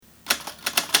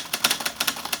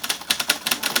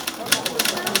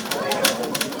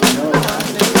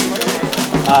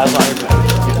As long as it's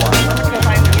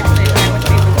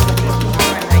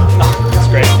It's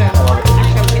great. I love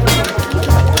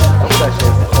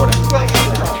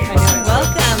it.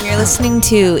 Welcome. You're listening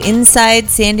to Inside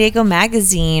San Diego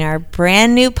Magazine, our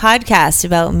brand new podcast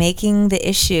about making the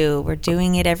issue. We're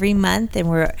doing it every month, and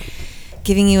we're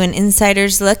giving you an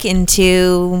insider's look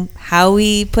into how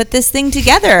we put this thing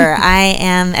together. I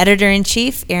am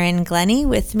editor-in-chief Erin Glennie.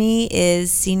 With me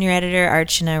is senior editor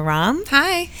Archana Ram.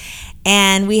 Hi.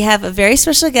 And we have a very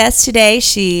special guest today.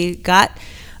 She got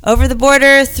over the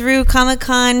border through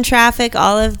Comic-Con traffic,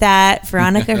 all of that.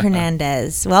 Veronica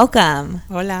Hernandez. Welcome.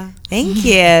 Hola. Thank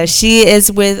you. She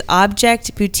is with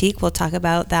Object Boutique. We'll talk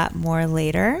about that more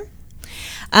later.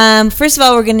 First of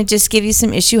all, we're going to just give you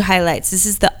some issue highlights. This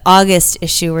is the August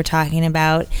issue we're talking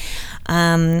about,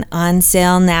 on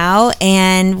sale now,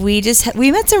 and we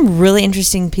met some really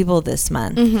interesting people this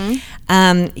month. Mm-hmm.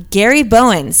 Gary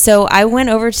Bowen. So I went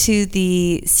over to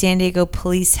the San Diego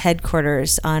Police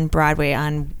headquarters on Broadway,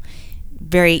 on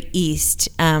very east,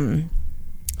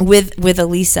 with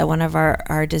Elisa, one of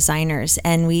our designers,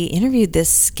 and we interviewed this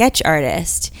sketch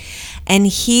artist. And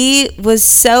he was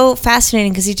so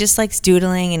fascinating because he just likes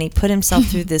doodling, and he put himself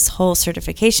through this whole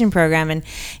certification program. And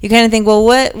you kind of think, well,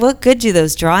 what good do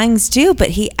those drawings do?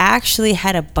 But he actually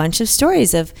had a bunch of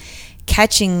stories of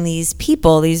catching these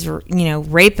people, these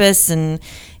rapists and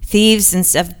thieves and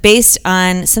stuff, based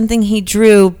on something he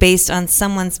drew based on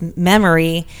someone's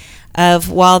memory of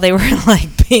while they were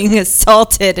like being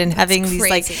assaulted and having these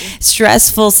like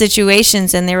stressful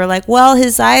situations. And they were like, well,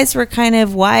 his eyes were kind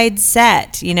of wide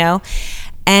set,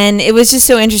 and it was just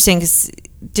so interesting because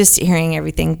just hearing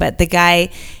everything. But the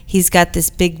guy, he's got this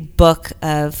big book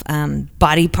of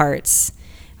body parts.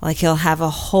 Like he'll have a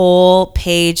whole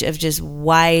page of just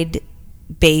wide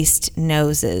based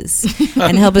noses,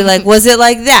 and he'll be like, was it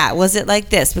like that, was it like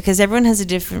this, because everyone has a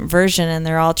different version and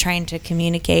they're all trying to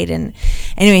communicate. And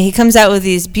anyway, he comes out with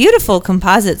these beautiful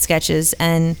composite sketches.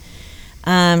 And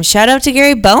shout out to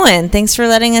Gary Bowen, thanks for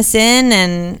letting us in.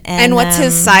 And what's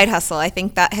his side hustle? I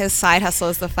think that his side hustle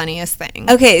is the funniest thing.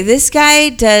 Okay, this guy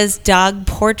does dog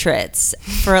portraits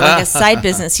for like a side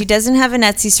business. He doesn't have an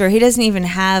Etsy store. He doesn't even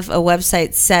have a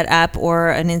website set up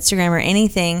or an Instagram or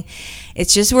anything.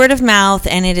 It's just word of mouth,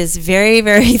 and it is very,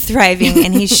 very thriving.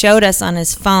 And he showed us on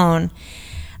his phone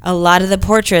a lot of the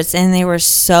portraits, and they were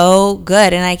so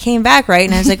good. And I came back, right,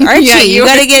 and I was like, Archie, you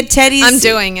got to get Teddy's I'm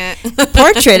doing it.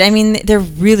 portrait. I mean, they're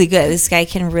really good. This guy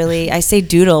can really, I say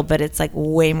doodle, but it's like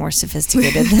way more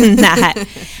sophisticated than that.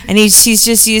 And he's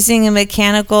just using a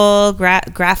mechanical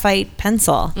graphite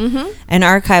pencil and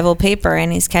archival paper,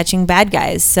 and he's catching bad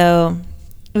guys. So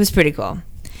it was pretty cool.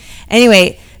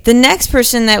 Anyway, the next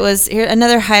person that was here,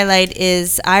 another highlight,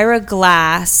 is Ira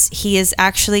Glass. He is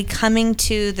actually coming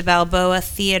to the Balboa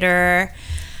Theater.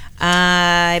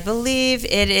 I believe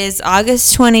it is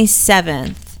August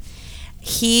 27th.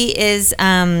 He is,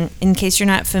 in case you're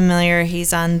not familiar,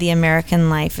 he's on The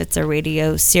American Life. It's a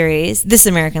radio series. This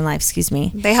American Life, excuse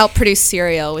me. They help produce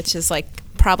Serial, which is like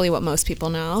probably what most people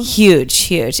know.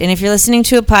 Huge. And if you're listening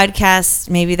to a podcast,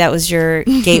 maybe that was your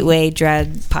gateway drug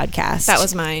podcast. That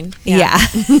was mine. Yeah.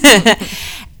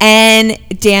 And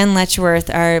Dan Letchworth,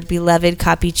 our beloved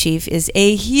copy chief, is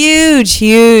a huge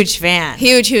fan.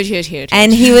 Huge.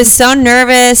 And he was so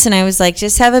nervous, and I was like,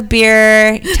 just have a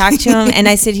beer, talk to him. And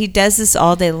I said, he does this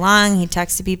all day long. He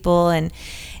talks to people. And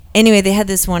anyway, they had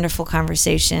this wonderful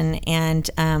conversation, and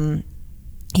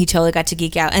he totally got to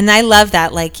geek out. And I love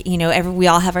that, like, we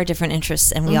all have our different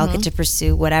interests, and we all get to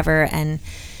pursue whatever. And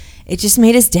it just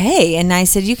made his day. And I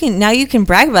said, you can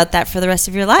brag about that for the rest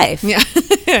of your life. Yeah.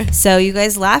 So you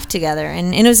guys laughed together,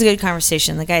 and it was a good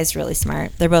conversation. The guy's really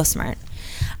smart. They're both smart.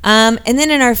 And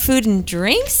then in our food and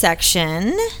drink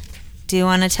section, do you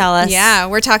want to tell us? Yeah,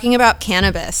 we're talking about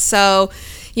cannabis. So,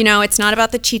 it's not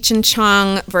about the Cheech and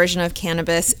Chong version of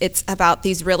cannabis. It's about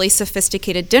these really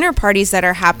sophisticated dinner parties that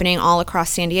are happening all across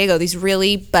San Diego. These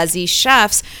really buzzy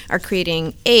chefs are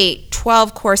creating 8,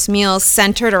 12-course meals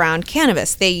centered around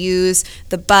cannabis. They use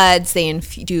the buds, they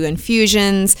do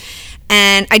infusions.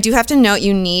 And I do have to note,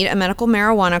 you need a medical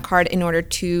marijuana card in order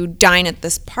to dine at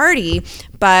this party.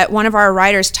 But one of our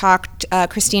writers talked,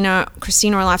 Christine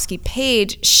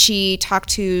Orlovsky-Page, she talked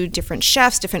to different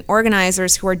chefs, different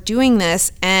organizers who are doing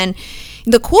this. And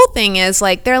the cool thing is,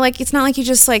 like, they're like, it's not like you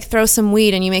just like throw some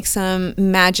weed and you make some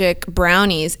magic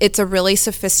brownies. It's a really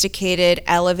sophisticated,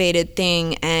 elevated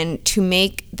thing. And to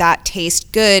make that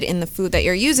taste good in the food that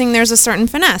you're using, there's a certain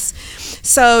finesse.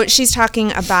 So she's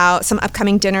talking about some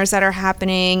upcoming dinners that are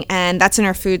happening, and that's in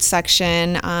our food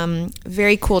section.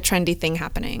 Very cool, trendy thing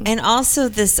happening. And also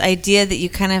this idea that you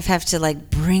kind of have to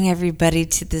like bring everybody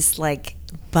to this like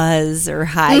buzz or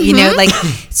high. You know, like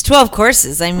it's 12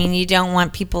 courses. I mean, you don't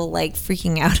want people like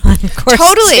freaking out on course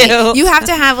Totally. 2. You have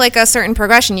to have like a certain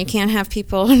progression. You can't have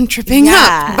people tripping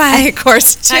up by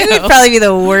course 2. I would probably be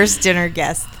the worst dinner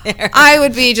guest there. I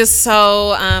would be just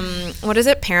so, what is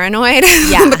it, paranoid?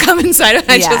 Yeah. Come inside of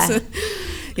it.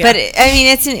 Yeah. But I mean,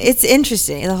 it's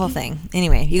interesting, the whole thing.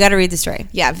 Anyway, you got to read the story.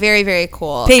 Yeah, very, very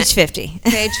cool. Page 50.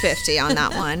 Page 50 on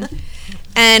that one.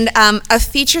 And a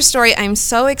feature story I'm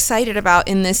so excited about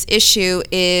in this issue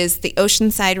is the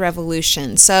Oceanside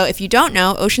Revolution. So if you don't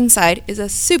know, Oceanside is a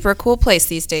super cool place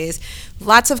these days.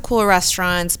 Lots of cool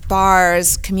restaurants,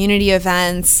 bars, community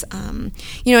events.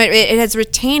 You know, it has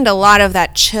retained a lot of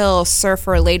that chill,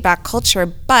 surfer, laid-back culture,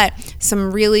 but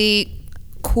some really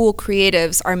cool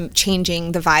creatives are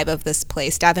changing the vibe of this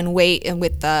place. Davin Waite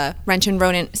with the Wrench and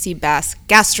Rodent Sea Bass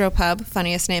Gastropub,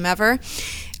 funniest name ever.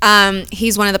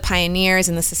 He's one of the pioneers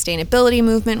in the sustainability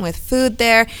movement with food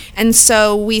there. And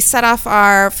so we set off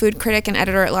our food critic and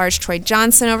editor-at-large Troy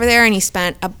Johnson over there, and he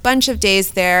spent a bunch of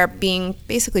days there being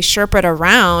basically Sherpa'd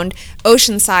around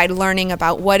Oceanside, learning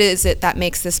about what is it that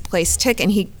makes this place tick.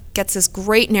 And he gets this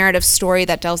great narrative story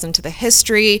that delves into the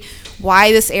history,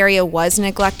 why this area was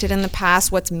neglected in the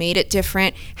past, what's made it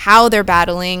different, how they're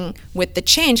battling with the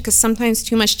change, because sometimes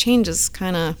too much change is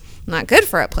kind of not good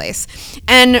for a place.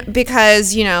 And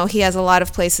because, you know, he has a lot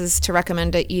of places to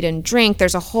recommend to eat and drink,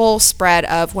 there's a whole spread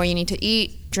of where you need to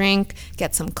eat, drink,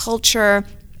 get some culture.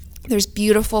 There's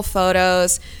beautiful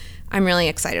photos. I'm really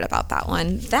excited about that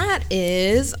one. That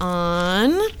is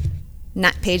on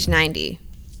page 90.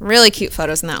 Really cute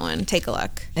photos in that one. Take a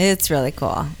look. It's really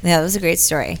cool. Yeah, it was a great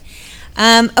story.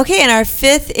 Okay, in our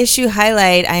 5th issue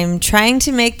highlight, I'm trying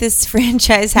to make this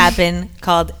franchise happen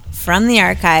called From the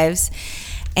Archives.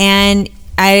 And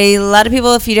a lot of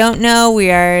people, if you don't know,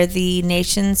 we are the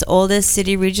nation's oldest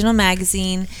city regional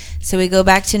magazine. So we go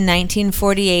back to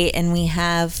 1948, and we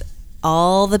have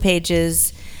all the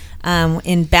pages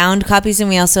in bound copies, and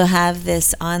we also have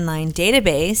this online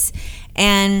database.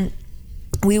 And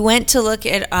we went to look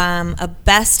at a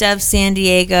Best of San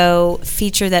Diego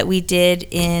feature that we did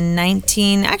in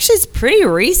actually it's pretty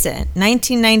recent,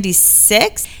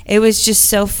 1996. It was just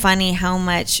so funny how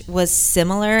much was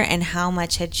similar and how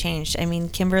much had changed. I mean,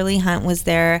 Kimberly Hunt was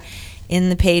there in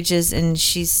the pages, and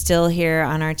she's still here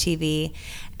on our TV.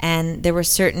 And there were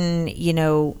certain, you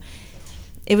know,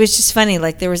 it was just funny.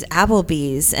 Like there was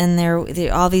Applebee's, and there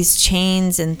all these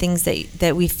chains and things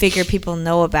that we figure people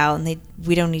know about, and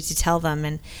we don't need to tell them.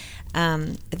 And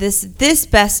this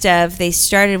best of, they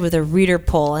started with a reader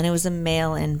poll, and it was a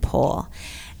mail-in poll,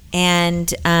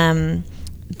 and then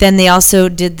they also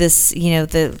did this, you know,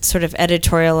 the sort of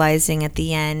editorializing at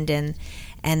the end, and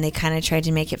they kind of tried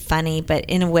to make it funny, but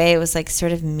in a way it was like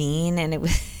sort of mean, and it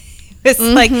was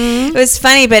like it was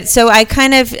funny. But so I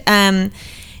kind of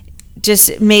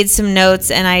just made some notes,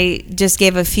 and I just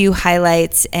gave a few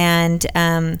highlights. And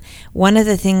one of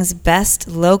the things, best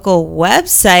local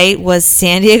website was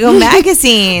San Diego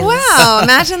Magazine. Wow,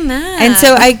 imagine that. And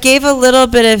so I gave a little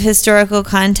bit of historical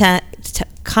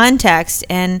context,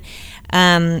 and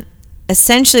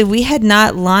essentially we had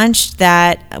not launched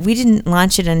that. We didn't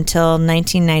launch it until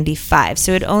 1995,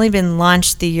 so it had only been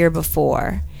launched the year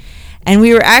before. And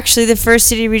we were actually the first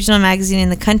city regional magazine in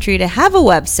the country to have a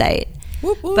website.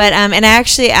 Whoop, whoop. But and I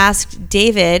actually asked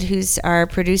David, who's our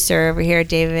producer over here,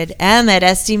 David M at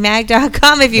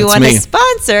sdmag.com, if you want to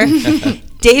sponsor.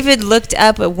 David looked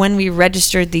up at when we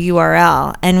registered the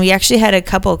URL, and we actually had a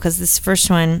couple, because this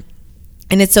first one,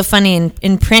 and it's so funny,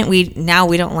 in print we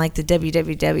don't like the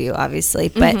www, obviously,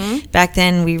 but back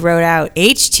then we wrote out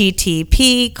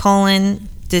http://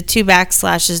 the 2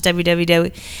 backslashes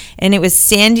www, and it was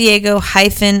san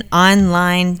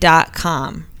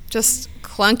diego-online.com. Just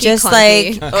clunky, just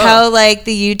clunky. Like how like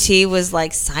the UT was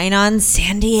like sign on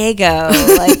San Diego,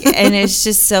 like, and it's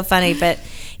just so funny. But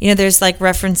you know, there's like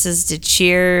references to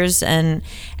Cheers and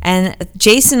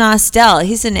Jason Ostell.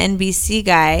 He's an NBC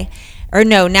guy, or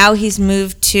no, now he's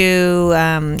moved to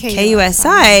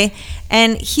KUSI,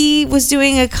 and he was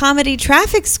doing a comedy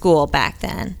traffic school back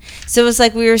then. So it was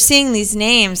like we were seeing these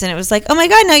names, and it was like, oh my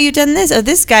God, now you've done this. Oh,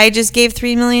 this guy just gave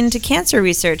 $3 million to cancer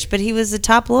research, but he was a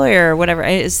top lawyer or whatever.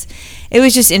 It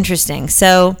was just interesting.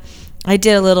 So I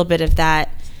did a little bit of that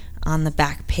on the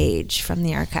back page from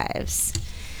the archives.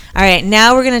 All right,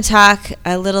 now we're going to talk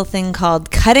a little thing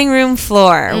called cutting room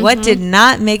floor. What did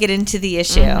not make it into the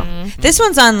issue? This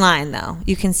one's online, though.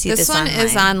 You can see this online. This one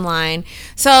is online.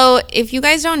 So if you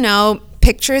guys don't know,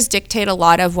 pictures dictate a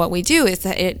lot of what we do. Is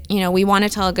that we want to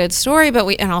tell a good story, but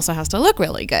it also has to look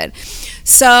really good.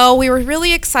 So we were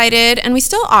really excited, and we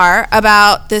still are,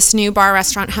 about this new bar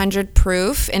restaurant, 100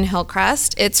 Proof in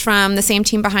Hillcrest. It's from the same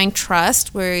team behind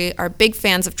Trust. We are big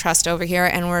fans of Trust over here,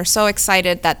 and we're so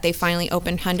excited that they finally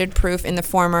opened 100 Proof in the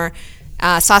former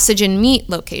Sausage and Meat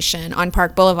location on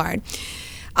Park Boulevard.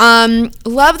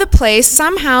 Love the place.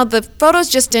 Somehow the photos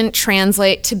just didn't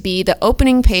translate to be the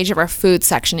opening page of our food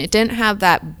section. It didn't have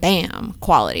that bam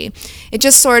quality. It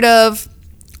just sort of,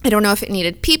 I don't know if it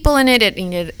needed people in it. It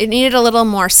needed a little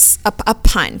more a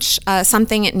punch,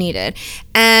 something it needed.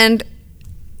 And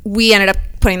we ended up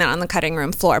putting that on the cutting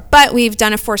room floor. But we've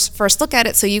done a first look at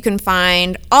it, so you can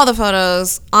find all the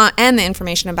photos and the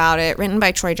information about it, written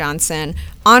by Troy Johnson,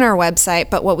 on our website.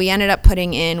 But what we ended up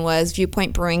putting in was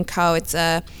Viewpoint Brewing Co. It's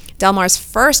Del Mar's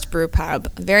first brew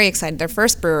pub. Very excited, their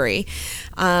first brewery.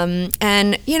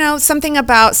 And, something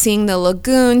about seeing the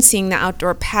lagoon, seeing the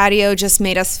outdoor patio just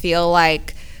made us feel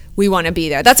like we want to be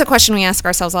there. That's a question we ask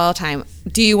ourselves all the time.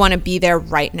 Do you want to be there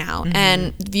right now? Mm-hmm.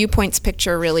 And Viewpoint's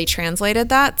picture really translated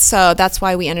that. So that's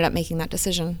why we ended up making that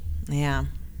decision. Yeah.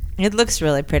 It looks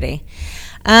really pretty.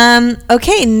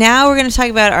 Okay, now we're going to talk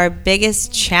about our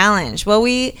biggest challenge. Well,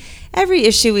 every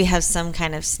issue we have some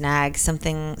kind of snag,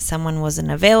 someone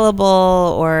wasn't available,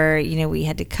 or, we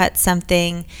had to cut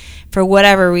something for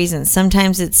whatever reason.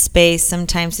 Sometimes it's space,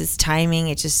 sometimes it's timing.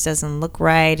 It just doesn't look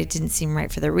right. It didn't seem right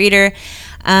for the reader.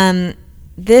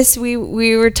 This we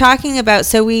were talking about.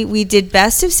 So we did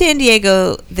Best of San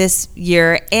Diego this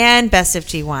year and Best of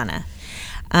Tijuana,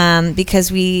 because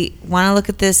we want to look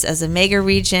at this as a mega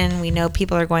region. We know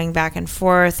people are going back and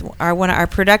forth. Our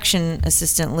production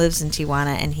assistant lives in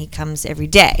Tijuana, and he comes every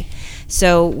day.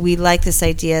 So we like this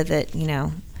idea that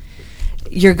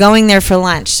you're going there for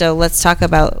lunch, so let's talk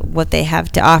about what they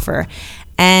have to offer.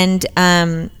 And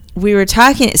we were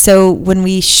talking, so when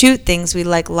we shoot things, we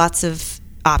like lots of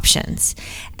options.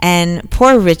 And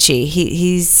poor Richie,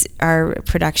 he's our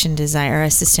production designer,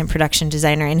 assistant production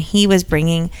designer, and he was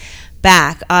bringing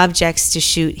back objects to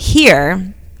shoot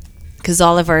here because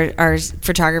all of our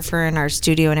photographer and our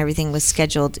studio and everything was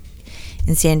scheduled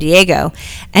in San Diego.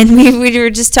 And we were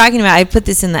just talking about, I put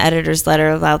this in the editor's letter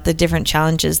about the different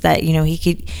challenges that,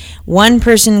 one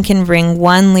person can bring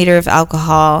 1 liter of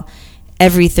alcohol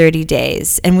every 30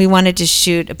 days. And we wanted to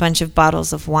shoot a bunch of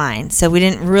bottles of wine. So we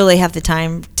didn't really have the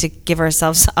time to give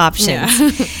ourselves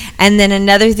options. Yeah. And then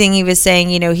another thing he was saying,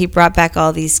 he brought back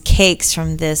all these cakes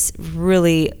from this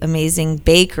really amazing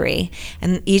bakery.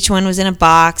 And each one was in a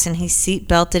box, and he seat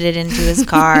belted it into his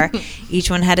car. Each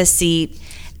one had a seat.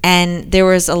 And there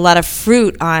was a lot of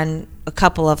fruit on a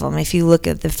couple of them, if you look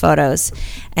at the photos.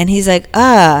 And he's like,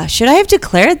 should I have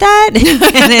declared that?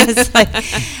 And it's like,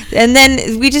 and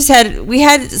then we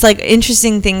had like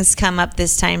interesting things come up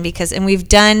this time and we've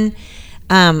done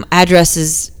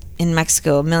addresses in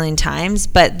Mexico a million times,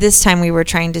 but this time we were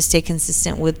trying to stay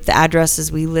consistent with the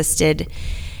addresses we listed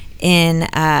in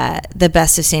the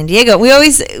Best of San Diego. We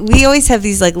always have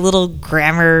these like little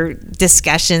grammar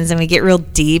discussions, and we get real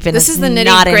deep, and this is the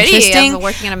nitty-gritty of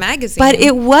working in a magazine. But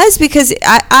it was because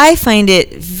I find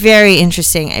it very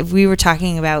interesting. We were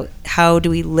talking about how do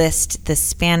we list the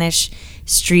Spanish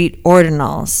street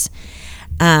ordinals.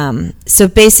 So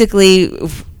basically,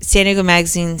 San Diego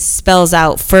Magazine spells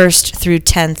out 1st through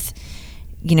 10th,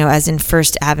 as in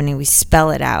First Avenue, we spell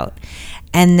it out.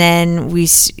 And then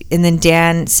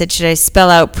Dan said, should I spell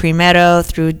out primero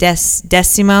through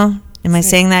decimo? Am I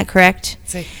saying that correct?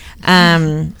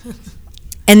 And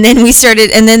then we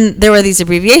started, and then there were these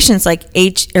abbreviations like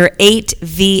 8VA,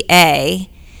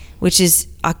 which is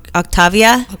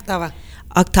Octava.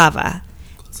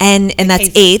 And that's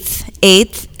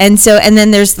eighth. And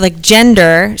then there's like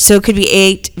gender, so it could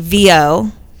be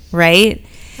 8VO, right?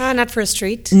 Not for a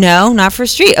street. No, not for a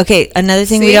street. Okay, another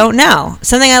thing we don't know.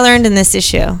 Something I learned in this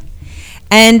issue.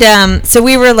 And so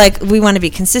we were like, we want to be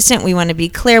consistent. We want to be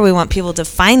clear. We want people to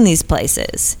find these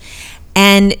places.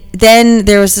 And then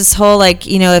there was this whole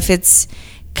if it's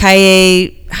calle,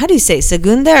 how do you say,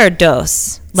 segunda or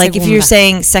dos? Like segunda. If you're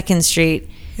saying 2nd Street,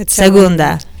 it's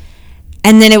segunda.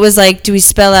 And then it was like, do we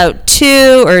spell out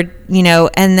 2 or,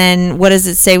 and then what does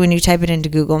it say when you type it into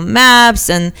Google Maps?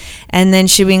 And then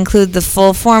should we include the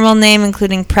full formal name,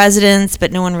 including presidents,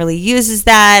 but no one really uses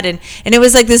that. And it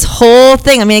was like this whole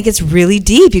thing. I mean, it gets really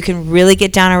deep. You can really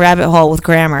get down a rabbit hole with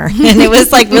grammar. And it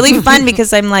was like really fun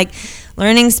because I'm like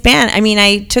learning Spanish. I mean,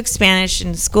 I took Spanish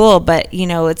in school, but,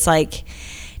 it's like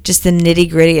just the nitty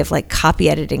gritty of like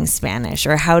copy editing Spanish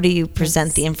or how do you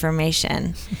present the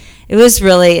information. It was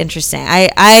really interesting.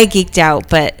 I geeked out,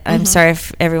 but I'm sorry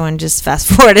if everyone just fast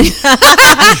forwarded.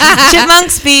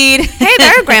 Chipmunk speed. Hey,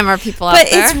 there are grammar people out but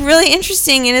there. It's really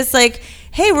interesting, and it's like,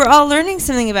 hey, we're all learning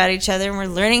something about each other, and we're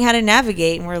learning how to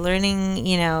navigate, and we're learning,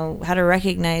 how to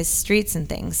recognize streets and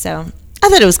things. So I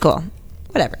thought it was cool.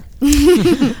 Whatever.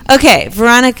 Okay,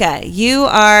 Veronica, you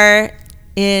are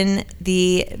in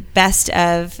the best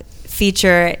of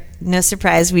feature. No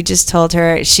surprise, we just told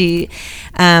her. She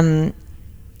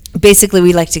basically,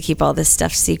 we like to keep all this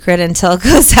stuff secret until it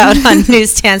goes out on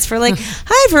newsstands. For like,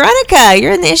 hi, Veronica,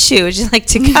 you're in the issue. Would you like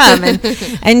to come?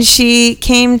 And she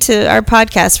came to our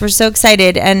podcast. We're so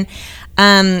excited. And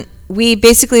we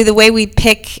basically, the way we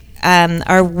pick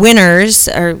our winners,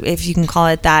 or if you can call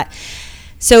it that.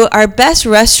 So our best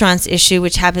restaurants issue,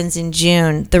 which happens in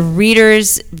June, the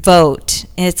readers vote.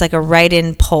 And it's like a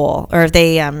write-in poll, or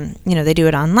they do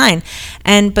it online.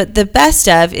 But the best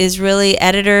of is really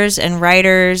editors and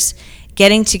writers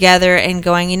getting together and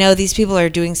going, these people are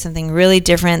doing something really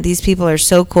different. These people are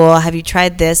so cool. Have you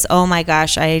tried this? Oh my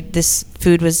gosh, this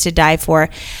food was to die for.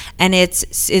 And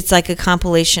it's like a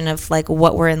compilation of like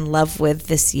what we're in love with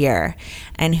this year,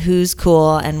 and who's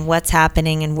cool, and what's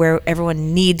happening, and where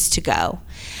everyone needs to go.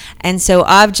 And so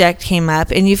Object came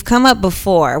up, and you've come up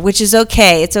before, which is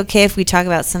okay. It's okay if we talk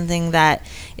about something that,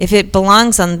 if it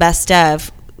belongs on Best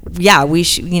Of, yeah, we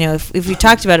should, if we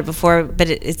talked about it before, but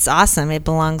it's awesome. It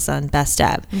belongs on Best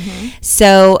Of. Mm-hmm.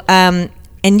 So, and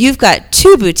you've got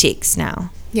 2 boutiques now.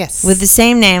 Yes. With the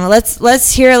same name.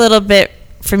 Let's hear a little bit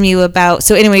from you about,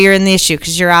 so anyway, you're in the issue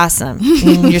because you're awesome.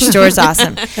 Your store's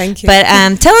awesome. Thank you. But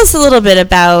tell us a little bit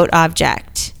about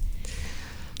Object.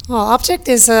 Well, Object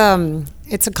is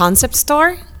it's a concept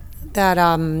store that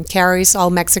carries all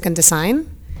Mexican design,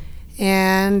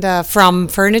 and from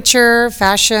furniture,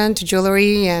 fashion to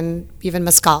jewelry, and even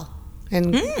mezcal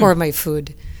and gourmet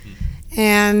food.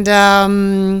 And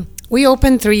we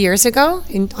opened 3 years ago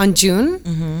on June.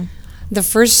 Mm-hmm. The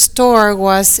first store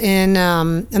was in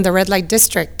the red light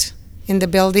district, in the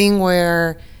building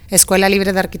where Escuela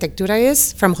Libre de Arquitectura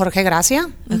is, from Jorge Gracia.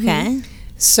 Okay.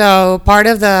 So part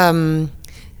of the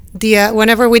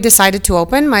whenever we decided to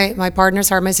open, my partners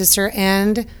are my sister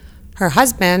and her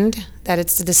husband, that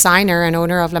it's the designer and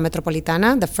owner of La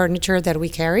Metropolitana, the furniture that we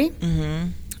carry. Mm-hmm.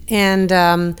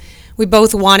 And we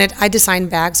both wanted, I designed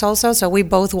bags also, so we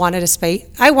both wanted a space.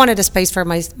 I wanted a space for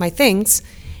my things,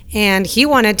 and he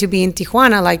wanted to be in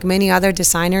Tijuana like many other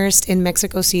designers in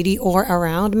Mexico City or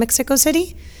around Mexico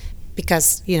City,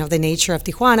 because the nature of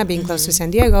Tijuana being close to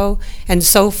San Diego, and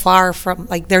so far from,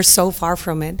 they're so far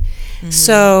from it. Mm-hmm.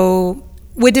 So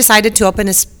we decided to open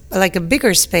a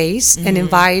bigger space and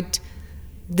invite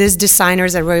these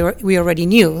designers that we already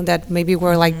knew, that maybe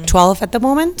were 12 at the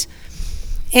moment.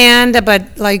 But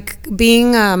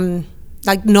being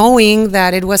knowing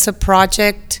that it was a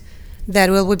project that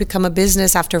will become a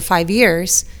business after 5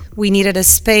 years, we needed a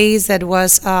space that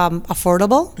was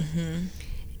affordable. Mm-hmm.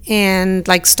 And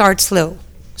start slow.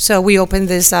 So we opened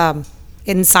this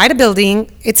inside a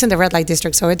building. It's in the red light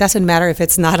district, so it doesn't matter if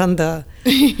it's not on the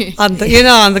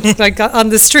on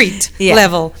the street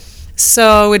level.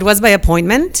 So it was by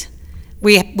appointment.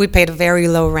 We paid a very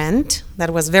low rent.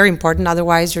 That was very important.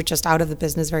 Otherwise, you're just out of the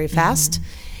business very fast.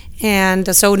 Mm-hmm.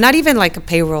 And so not even like a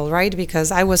payroll, right?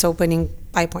 Because I was opening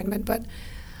by appointment, but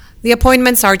the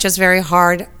appointments are just very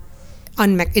hard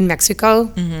in Mexico.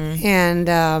 Mm-hmm.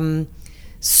 And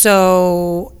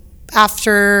so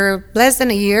after less than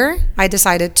a year, I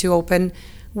decided to open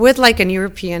with an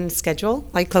European schedule,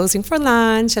 closing for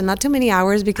lunch and not too many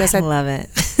hours, because I love it.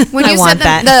 When you want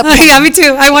said that. Yeah, me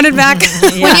too. I want it back.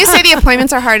 Yeah. When you say the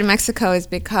appointments are hard in Mexico, is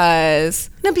because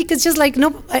because just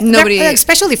nobody,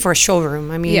 especially for a showroom.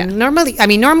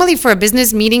 Normally for a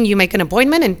business meeting, you make an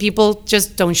appointment and people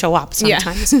just don't show up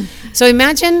sometimes. Yeah. So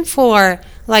imagine for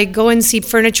go and see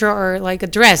furniture or a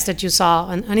dress that you saw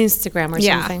on Instagram or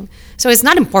something. So it's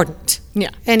not important. Yeah.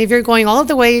 And if you're going all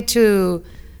the way to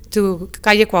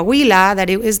Calle Coahuila, that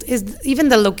it is even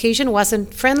the location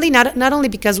wasn't friendly, not only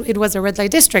because it was a red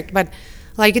light district, but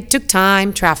it took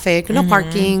time, traffic, no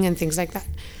parking and things like that.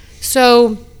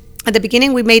 So at the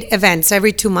beginning, we made events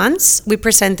every 2 months. We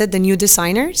presented the new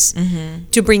designers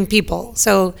to bring people.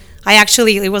 So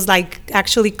it was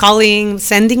actually calling,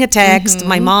 sending a text.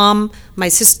 My mom, my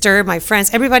sister, my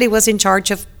friends, everybody was in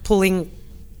charge of pulling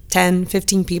 10,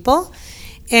 15 people.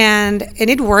 And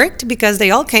it worked because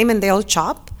they all came and they all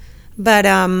shopped, but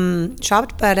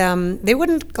they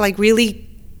wouldn't really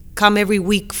come every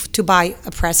week to buy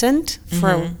a present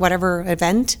for whatever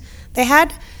event they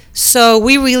had. So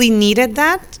we really needed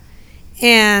that.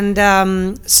 And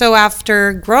so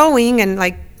after growing and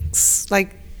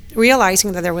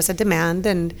realizing that there was a demand,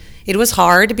 and it was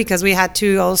hard because we had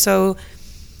to also,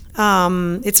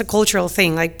 it's a cultural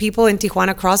thing. Like, people in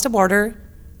Tijuana cross the border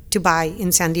to buy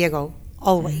in San Diego,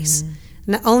 always.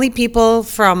 Not only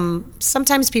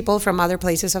sometimes people from other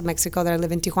places of Mexico that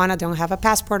live in Tijuana don't have a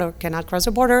passport or cannot cross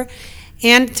the border.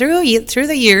 And through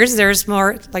the years, there's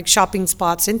more like shopping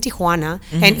spots in Tijuana,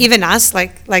 and even us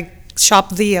like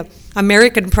shop the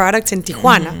American products in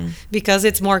Tijuana because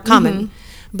it's more common.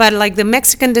 But like the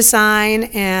Mexican design,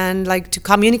 and like to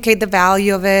communicate the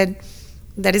value of it,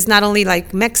 that is not only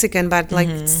like Mexican, but like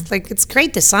it's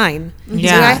great design.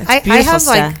 Yeah, so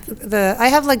I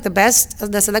have like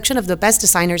the selection of the best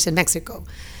designers in Mexico.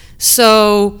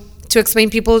 So to explain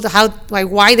people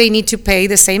why they need to pay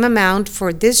the same amount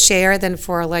for this chair than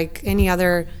for like any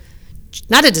other,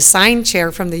 not a design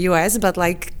chair from the U.S., but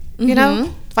like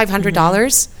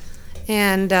 $500,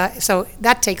 and so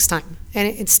that takes time, and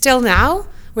it's still now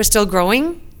we're still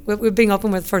growing. We've been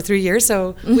open for 3 years,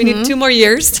 so we need 2 more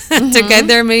years to get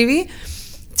there, maybe,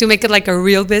 to make it like a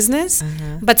real business.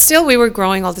 But still, we were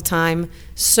growing all the time.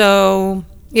 So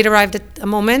it arrived at a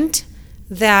moment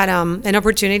that an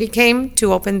opportunity came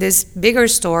to open this bigger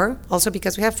store, also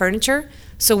because we have furniture.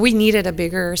 So we needed a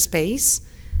bigger space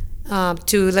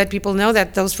to let people know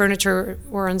that those furniture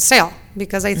were on sale,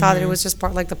 because I thought it was just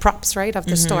part like the props, right, of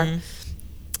the store.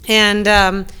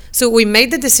 And so we made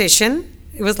the decision.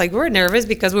 It was like we were nervous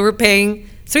because we were paying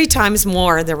 3 times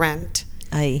more the rent.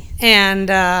 Aye. And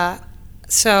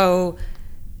so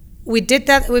we did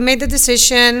that. We made the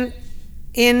decision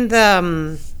in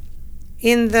that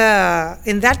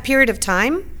period of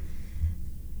time.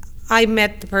 I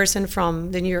met the person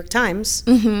from the New York Times.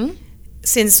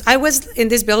 Since I was in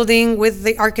this building with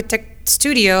the architect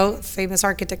studio, famous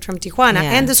architect from Tijuana,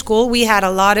 and the school, we had a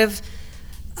lot of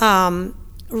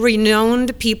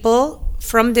renowned people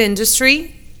from the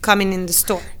industry coming in the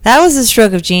store. That was a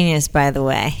stroke of genius, by the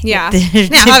way. Yeah.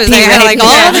 I was like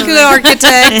all the good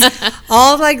architects,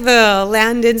 all like the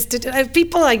land institute,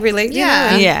 people like relate.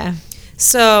 Yeah.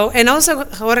 So, and also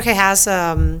Jorge has,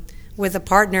 with a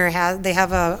partner, they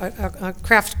have a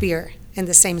craft beer in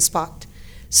the same spot.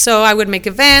 So I would make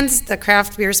events, the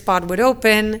craft beer spot would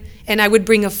open, and I would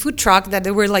bring a food truck that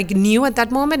they were like new at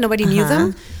that moment. Nobody knew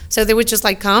them. So they would just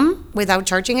like come without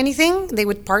charging anything. They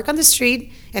would park on the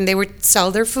street and they would sell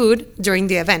their food during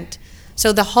the event.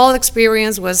 So the whole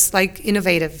experience was like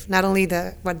innovative. Not only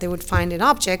what they would find in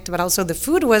object, but also the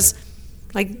food was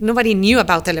like nobody knew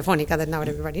about Telefonica that now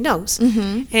everybody knows.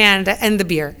 And the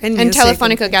beer and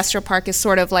Telefonica Gastropark is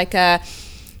sort of like a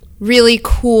really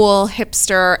cool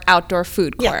hipster outdoor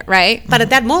food court, right? But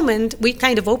at that moment, we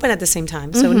kind of opened at the same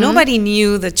time. So nobody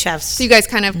knew the chefs. So you guys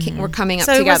kind of were coming up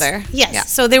together. Yes. Yeah.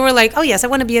 So they were like, oh, yes, I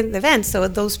want to be at the event. So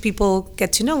those people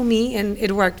get to know me, and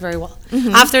it worked very well.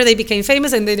 After they became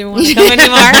famous and they didn't want to come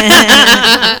anymore.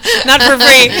 Not for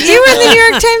free. You were in the New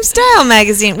York Times Style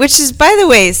magazine, which is, by the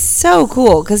way, so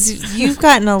cool because you've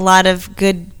gotten a lot of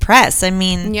good press. I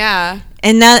mean,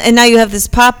 And now you have this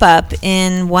pop-up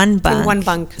in One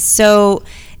Bunk. So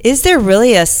is there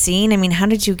really a scene? I mean, how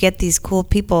did you get these cool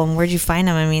people, and where'd you find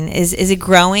them? I mean, is it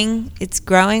growing? It's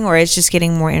growing, or it's just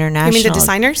getting more international? You mean the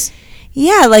designers?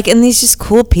 Yeah, like, and these just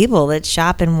cool people that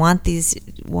shop and want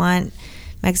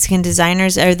Mexican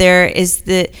designers. Or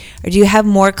do you have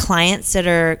more clients that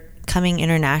are coming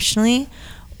internationally?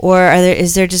 Or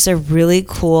is there just a really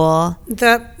cool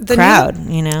crowd,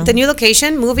 The new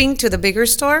location, moving to the bigger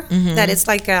store, that it's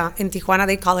like, in Tijuana,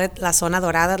 they call it La Zona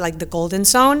Dorada, like the golden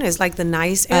zone, is like the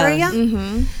nice area.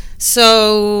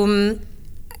 So,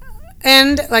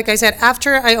 and like I said,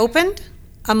 after I opened,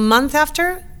 a month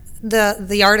after,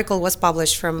 the article was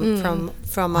published from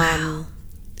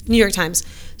New York Times.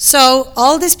 So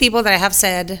all these people that I have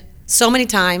said so many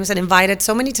times and invited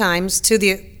so many times to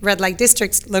the Red Light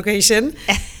District's location,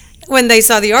 when they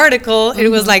saw the article, it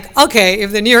was like, okay,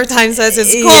 if the New York Times says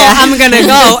it's cool, I'm going to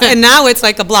go. And now it's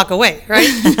like a block away, right?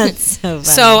 That's so funny.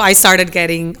 So I started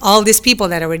getting all these people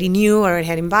that I already knew or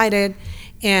had invited.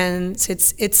 And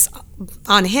it's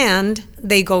on hand.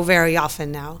 They go very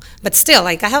often now. But still,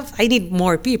 like I need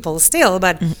more people still,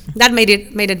 but that made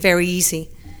it very easy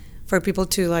for people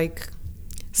to like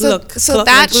look shop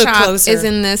closer. is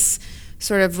in this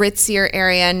sort of ritzier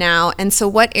area now. And so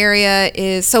what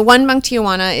area so One Bunk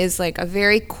Tijuana is like a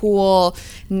very cool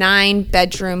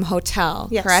 9-bedroom hotel,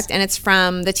 correct? And it's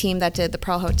from the team that did the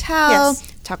Pearl Hotel,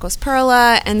 Tacos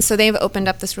Perla. And so they've opened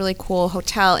up this really cool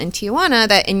hotel in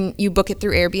Tijuana you book it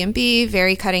through Airbnb,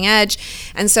 very cutting edge.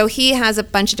 And so he has a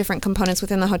bunch of different components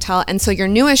within the hotel. And so your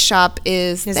newest shop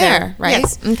is there, right?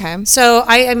 Yes. Okay. So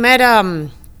I met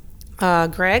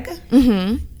Greg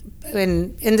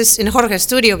in Jorge's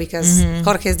studio because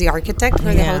Jorge is the architect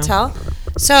for the Yeah. hotel.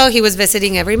 So he was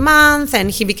visiting every month,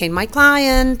 and he became my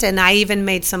client. And I even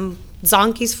made some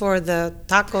zonkies for the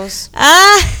tacos.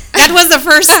 That was the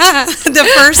first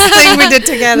thing we did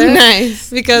together. Nice.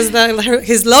 Because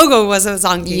his logo was a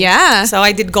zonky. Yeah. So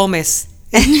I did Gomez,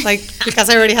 like because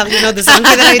I already have the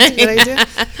zonky that I do.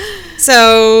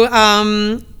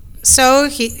 So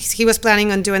he was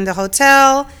planning on doing the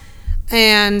hotel,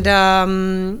 and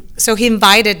so he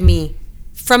invited me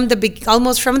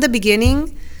almost from the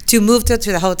beginning to move to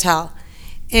the hotel,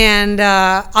 and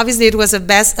obviously it was a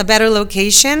better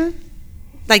location.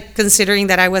 Like considering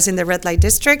that I was in the red light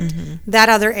district, that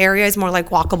other area is more like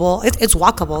walkable. It's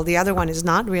walkable. The other one is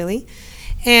not really.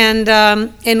 And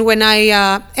when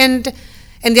I and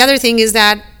the other thing is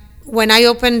that when I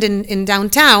opened in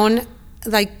downtown,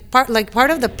 part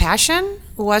of the passion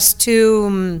was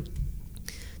to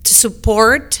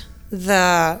support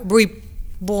the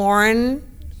reborn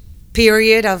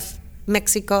period of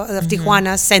Mexico, of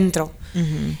Tijuana Centro.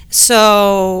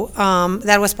 So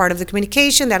that was part of the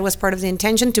communication. That was part of the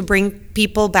intention to bring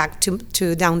people back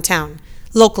to downtown,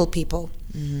 local people.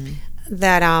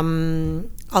 That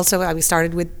also we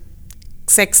started with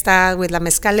Sexta, with La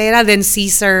Mezcalera, then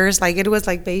Caesars. Like it was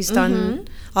like based on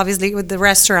obviously with the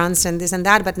restaurants and this and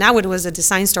that. But now it was a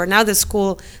design store. Now the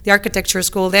school, the architecture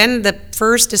school, then the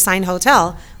first design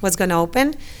hotel was going to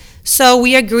open. So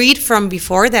we agreed from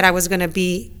before that I was going to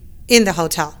be in the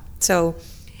hotel. So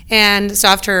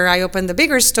after I opened the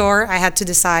bigger store, I had to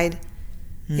decide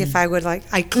if I would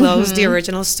I closed the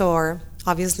original store.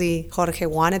 Obviously, Jorge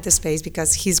wanted the space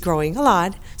because he's growing a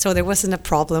lot. So there wasn't a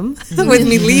problem with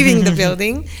me leaving the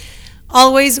building.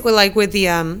 Always with the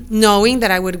knowing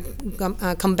that I would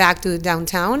come back to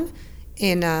downtown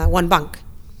in one bunk.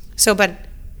 So, but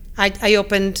I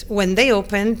opened when they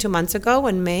opened 2 months ago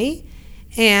in May.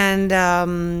 And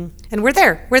we're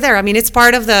there. I mean, it's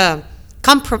part of the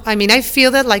I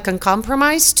feel that like a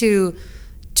compromise to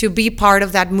be part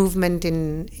of that movement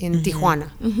in Tijuana.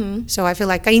 So I feel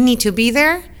like I need to be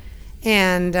there,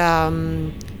 and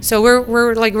so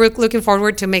we're looking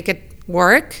forward to make it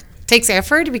work. Takes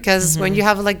effort because when you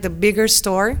have like the bigger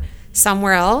store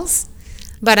somewhere else,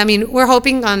 but I mean we're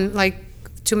hoping on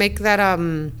to make that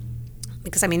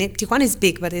because I mean Tijuana is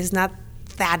big, but it's not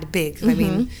that big. I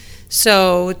mean.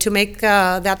 So to make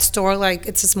that store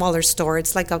it's a smaller store.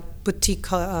 It's like a boutique,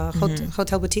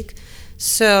 hotel boutique.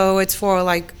 So it's for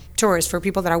tourists, for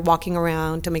people that are walking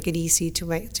around, to make it easy to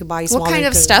buy smaller What kind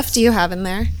of goods. stuff do you have in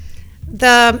there?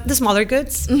 The smaller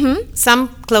goods. Some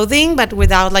clothing, but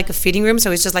without a fitting room.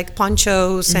 So it's just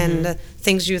ponchos and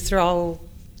things you throw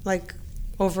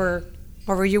over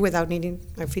you without needing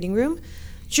a fitting room.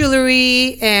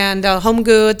 Jewelry and home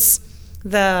goods.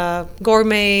 The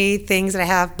gourmet things that I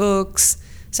have, books.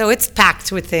 So it's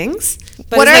packed with things.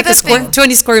 But What it's are the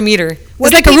 20 square meter.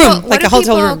 What It's do a people- room, what a do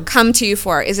hotel people room. come to you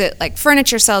for? Is it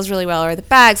furniture sells really well, or the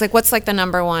bags? What's the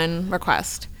number one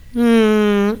request?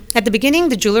 At the beginning,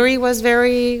 the jewelry was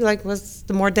was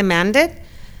the more demanded.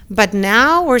 But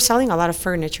now we're selling a lot of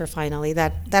furniture finally.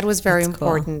 That was very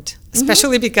important.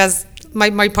 Especially because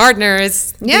my partner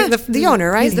is the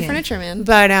owner, right? He's the furniture man.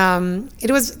 But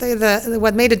it was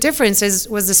what made a difference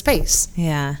was the space.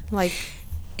 Yeah.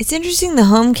 It's interesting the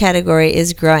home category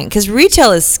is growing because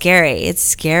retail is scary. It's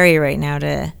scary right now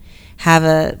to have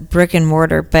a brick and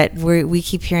mortar, but we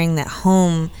keep hearing that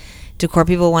home decor,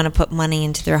 people want to put money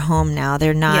into their home now.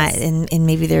 They're not, and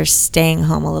maybe they're staying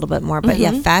home a little bit more. But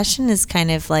yeah, fashion is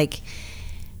kind of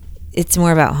it's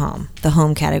more about home, the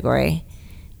home category.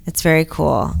 It's very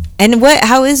cool. And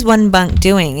how is One Bunk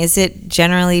doing? Is it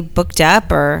generally booked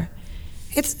up or?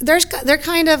 They're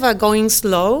kind of going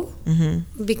slow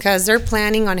because they're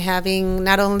planning on having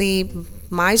not only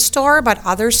my store but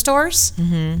other stores.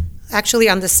 Actually,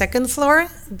 on the second floor,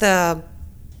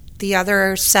 the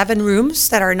other 7 rooms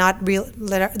that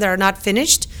are not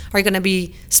finished are going to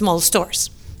be small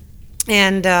stores,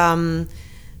 and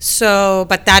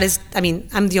but that is, I mean,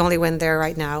 I'm the only one there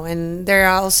right now, and they're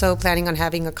also planning on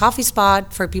having a coffee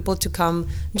spot for people to come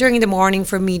during the morning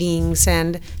for meetings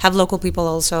and have local people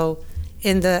also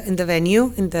in the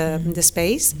venue, in the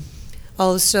space.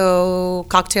 Also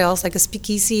cocktails, like a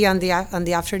speakeasy on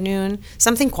the afternoon,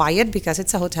 something quiet because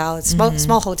it's a hotel. It's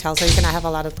small hotel, so you cannot have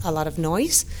a lot of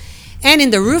noise. And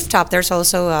in the rooftop, there's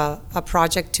also a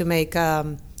project to make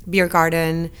beer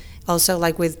garden, also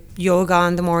with yoga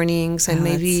in the mornings, and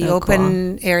maybe so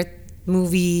open air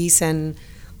movies and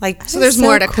So there's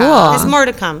more to come. There's more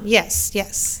to come. Yes.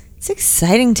 It's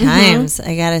exciting times,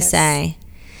 I gotta say.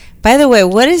 By the way,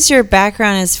 what is your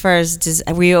background as far as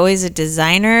were you always a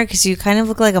designer? Because you kind of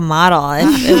look like a model.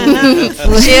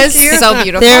 She is so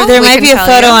beautiful. There might be a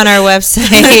photo on our website.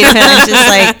 I'm just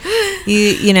like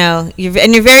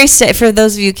you're very for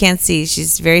those of you who can't see,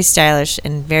 she's very stylish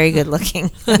and very good looking.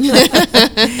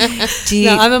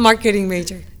 No, I'm a marketing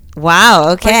major.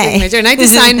 Wow. Okay. Marketing major, and I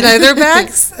design leather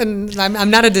bags. And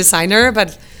I'm not a designer,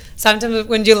 but sometimes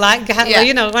when you you want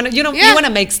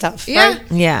to make stuff, right?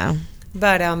 Yeah.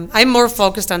 But I'm more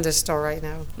focused on this store right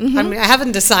now. I mean, I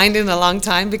haven't designed in a long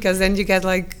time because then you get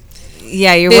like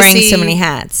you're busy. wearing so many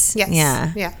hats.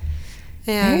 Yes. Yeah.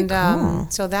 And cool.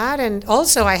 so that, and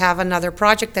also I have another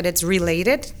project that it's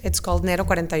related. It's called Nero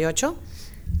 48.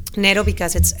 Nero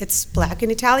because it's black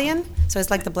in Italian, so it's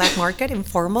like the black market,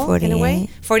 informal 48. in a way.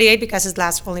 48 because it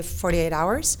lasts only 48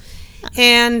 hours.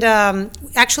 And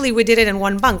actually we did it in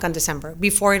one bank on December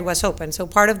before it was open. So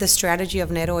part of the strategy of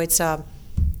Nero, it's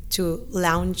to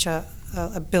launch a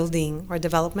building or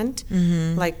development,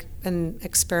 like an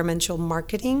experimental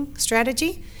marketing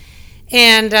strategy,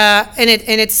 and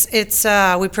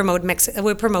we promote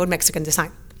Mexican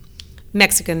design,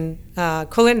 Mexican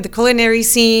the culinary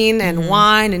scene and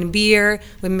wine and beer.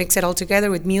 We mix it all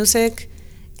together with music,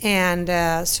 and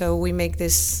so we make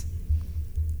this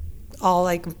all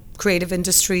like creative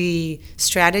industry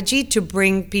strategy to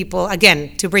bring people,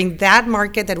 again, to bring that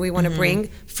market that we want to bring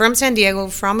from San Diego,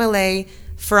 from LA,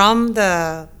 from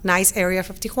the nice area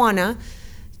of Tijuana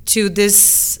to these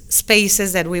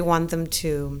spaces that we want them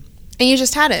to. And you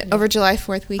just had it over July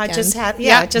 4th weekend. I just had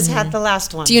the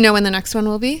last one. Do you know when the next one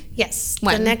will be? Yes.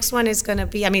 When? The next one is going to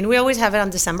be, we always have it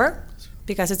on December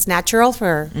because it's natural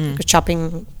for a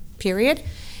shopping period.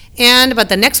 But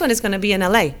the next one is going to be in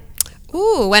LA.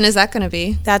 Ooh, when is that going to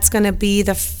be? That's going to be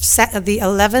the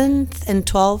 11th and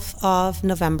 12th of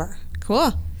November.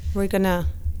 Cool. We're going to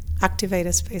activate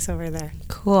a space over there.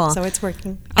 Cool. So it's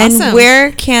working. Awesome. And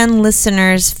where can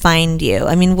listeners find you?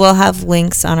 We'll have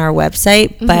links on our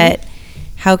website, but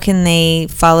how can they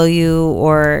follow you?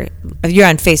 Or you're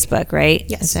on Facebook, right?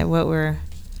 Yes. Is that what we're...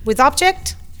 With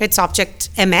Object, it's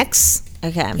Object MX.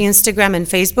 Okay. Instagram and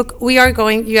Facebook. We are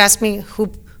going, you asked me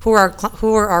who are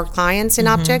our clients in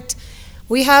Object.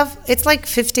 We have, it's like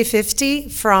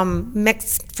 50-50 from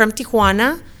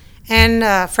Tijuana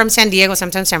and from San Diego,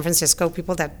 sometimes San Francisco,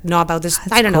 people that know about this.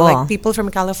 That's I don't cool. know, like people from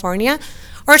California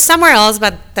or somewhere else,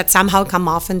 but that somehow come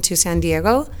often to San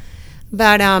Diego.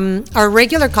 But our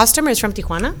regular customers from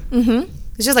Tijuana,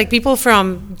 it's just like people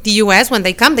from the U.S. When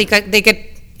they come, they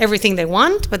get everything they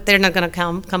want, but they're not going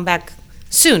to come back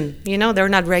soon. They're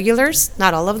not regulars,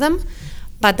 not all of them.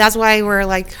 But that's why we're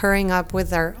like hurrying up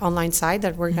with our online site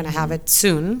that we're going to have it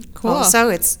soon. Cool. Also,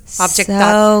 it's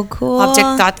object.mx.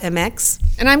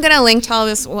 And I'm going to link to all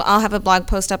this. I'll have a blog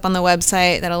post up on the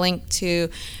website that'll link to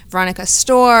Veronica's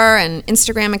store and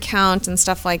Instagram account and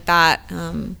stuff like that.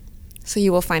 So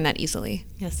you will find that easily.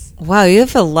 Yes. Wow, you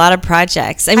have a lot of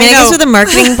projects. I guess with a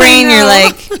marketing brain, you're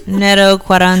like Nero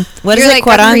 40. What is it?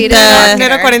 40?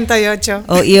 Nero 48.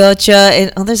 Oh, y ocho.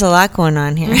 There's a lot going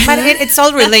on here. But it's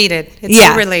all related. It's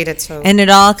all related. So. And it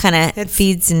all kind of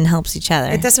feeds and helps each other.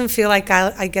 It doesn't feel like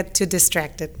I get too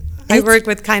distracted. I work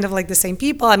with kind of like the same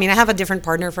people. I have a different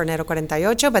partner for Nero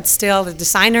 48, but still the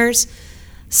designers,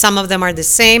 some of them are the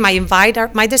same. I invite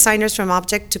my designers from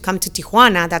Object to come to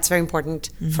Tijuana. That's very important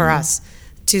for us.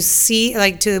 To see,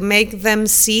 to make them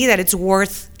see that it's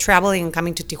worth traveling and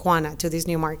coming to Tijuana, to this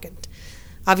new market.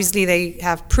 Obviously, they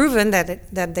have proven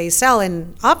that they sell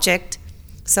in Object,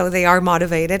 so they are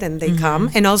motivated and they come.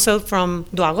 And also from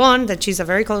Duagon, that she's a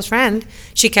very close friend,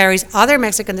 she carries other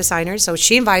Mexican designers, so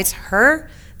she invites her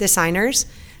designers.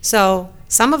 So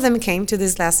some of them came to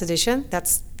this last edition.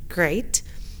 That's great.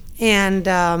 And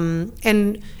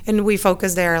we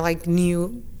focus there like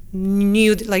new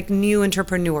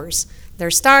entrepreneurs. They're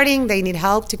starting, they need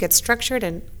help to get structured,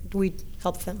 and we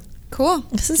help them. Cool.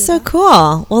 This is so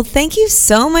cool. Well, thank you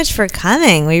so much for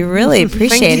coming. We really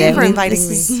appreciate it. Thank you for inviting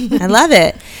me. I love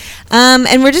it.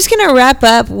 And we're just going to wrap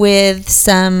up with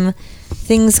some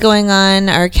things going on.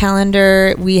 Our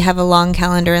calendar, we have a long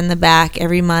calendar in the back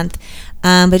every month.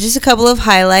 But just a couple of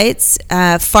highlights.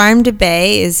 Farm to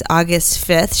Bay is August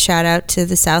 5th. Shout out to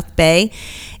the South Bay.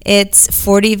 It's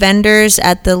 40 vendors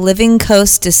at the Living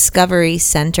Coast Discovery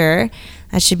Center.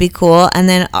 That should be cool. And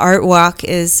then Art Walk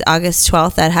is August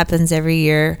 12th. That happens every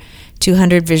year.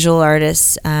 200 visual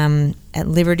artists at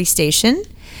Liberty Station.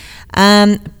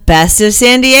 Best of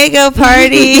San Diego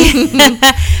party.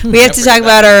 We have to talk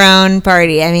about our own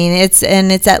party. It's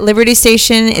at Liberty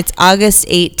Station. It's August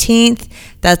 18th.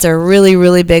 That's a really,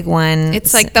 really big one.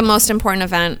 It's like the most important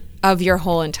event of your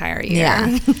whole entire year.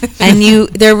 Yeah. And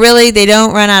they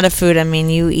don't run out of food. I mean,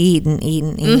 you eat and eat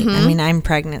and eat. I mean, I'm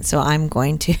pregnant, so I'm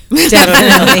going to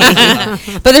definitely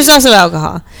eat. But there's also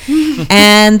alcohol.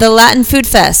 And the Latin Food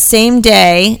Fest, same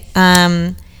day.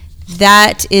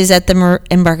 That is at the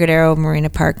Embarcadero Marina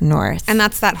Park North. And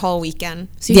that's that whole weekend.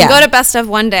 So you can go to Best of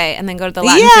one day and then go to the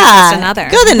Latin Food Fest another.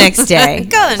 Go the next day.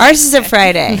 Ours is a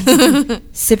Friday.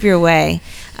 Sip your way.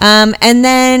 And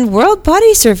then World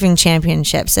Body Surfing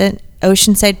Championships at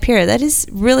Oceanside Pier. That is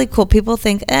really cool. People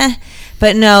think,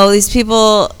 but no, these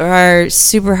people are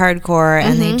super hardcore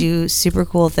and they do super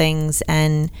cool things,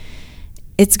 and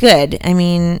it's good. I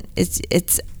mean,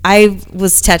 I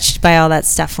was touched by all that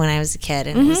stuff when I was a kid,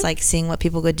 and it was like seeing what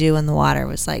people could do in the water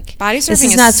was like, body surfing this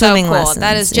is is not so swimming cool. lessons.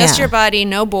 That is just your body,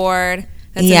 no board.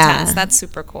 That's intense. That's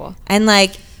super cool. And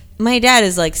like, my dad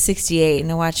is like 68, and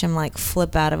to watch him like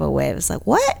flip out of a wave, it's like,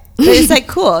 what? But it's like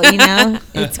cool, you know?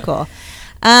 It's cool.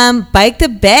 Bike the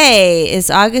Bay is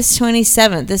August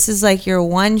 27th. This is like your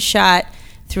one shot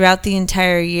throughout the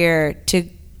entire year to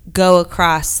go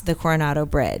across the Coronado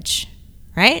Bridge,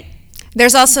 right?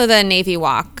 There's also the Navy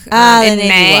Walk in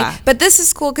May. Walk. But this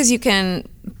is cool because you can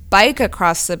bike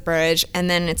across the bridge, and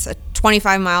then it's a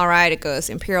 25-mile ride. It goes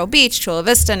Imperial Beach, Chula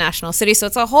Vista, National City. So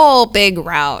it's a whole big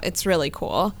route. It's really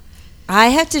cool. I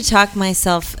have to talk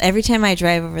myself every time I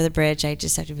drive over the bridge. I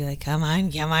just have to be like, come on,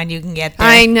 you can get there.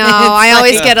 I know. I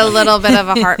always get a little bit of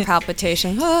a heart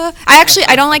palpitation.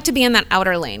 I don't like to be in that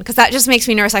outer lane because that just makes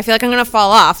me nervous. I feel like I'm going to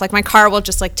fall off. Like my car will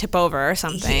just like tip over or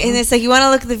something. And it's like, you want to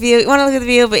look at the view,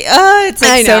 but it's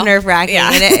like so nerve wracking.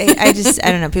 Yeah. And I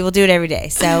don't know. People do it every day.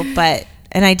 So,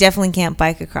 and I definitely can't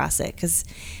bike across it because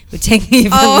it would take me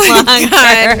even longer.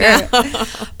 God, no.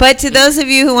 But to those of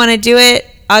you who want to do it,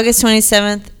 August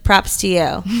 27th, props to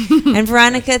you. And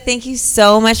Veronica, thank you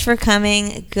so much for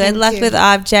coming. Good luck with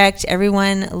Object.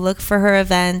 Everyone look for her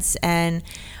events and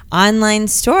online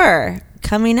store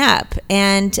coming up.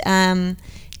 And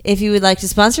if you would like to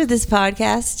sponsor this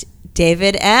podcast,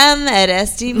 David M. at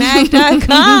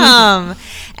stmag.com.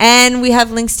 And we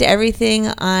have links to everything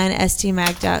on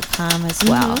stmag.com as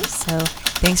well. So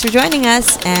thanks for joining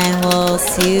us, and we'll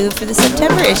see you for the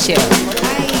September issue.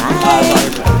 Bye.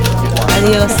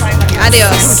 Adios.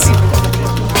 Adios.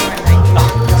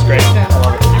 That's great. I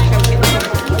love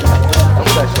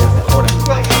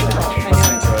it.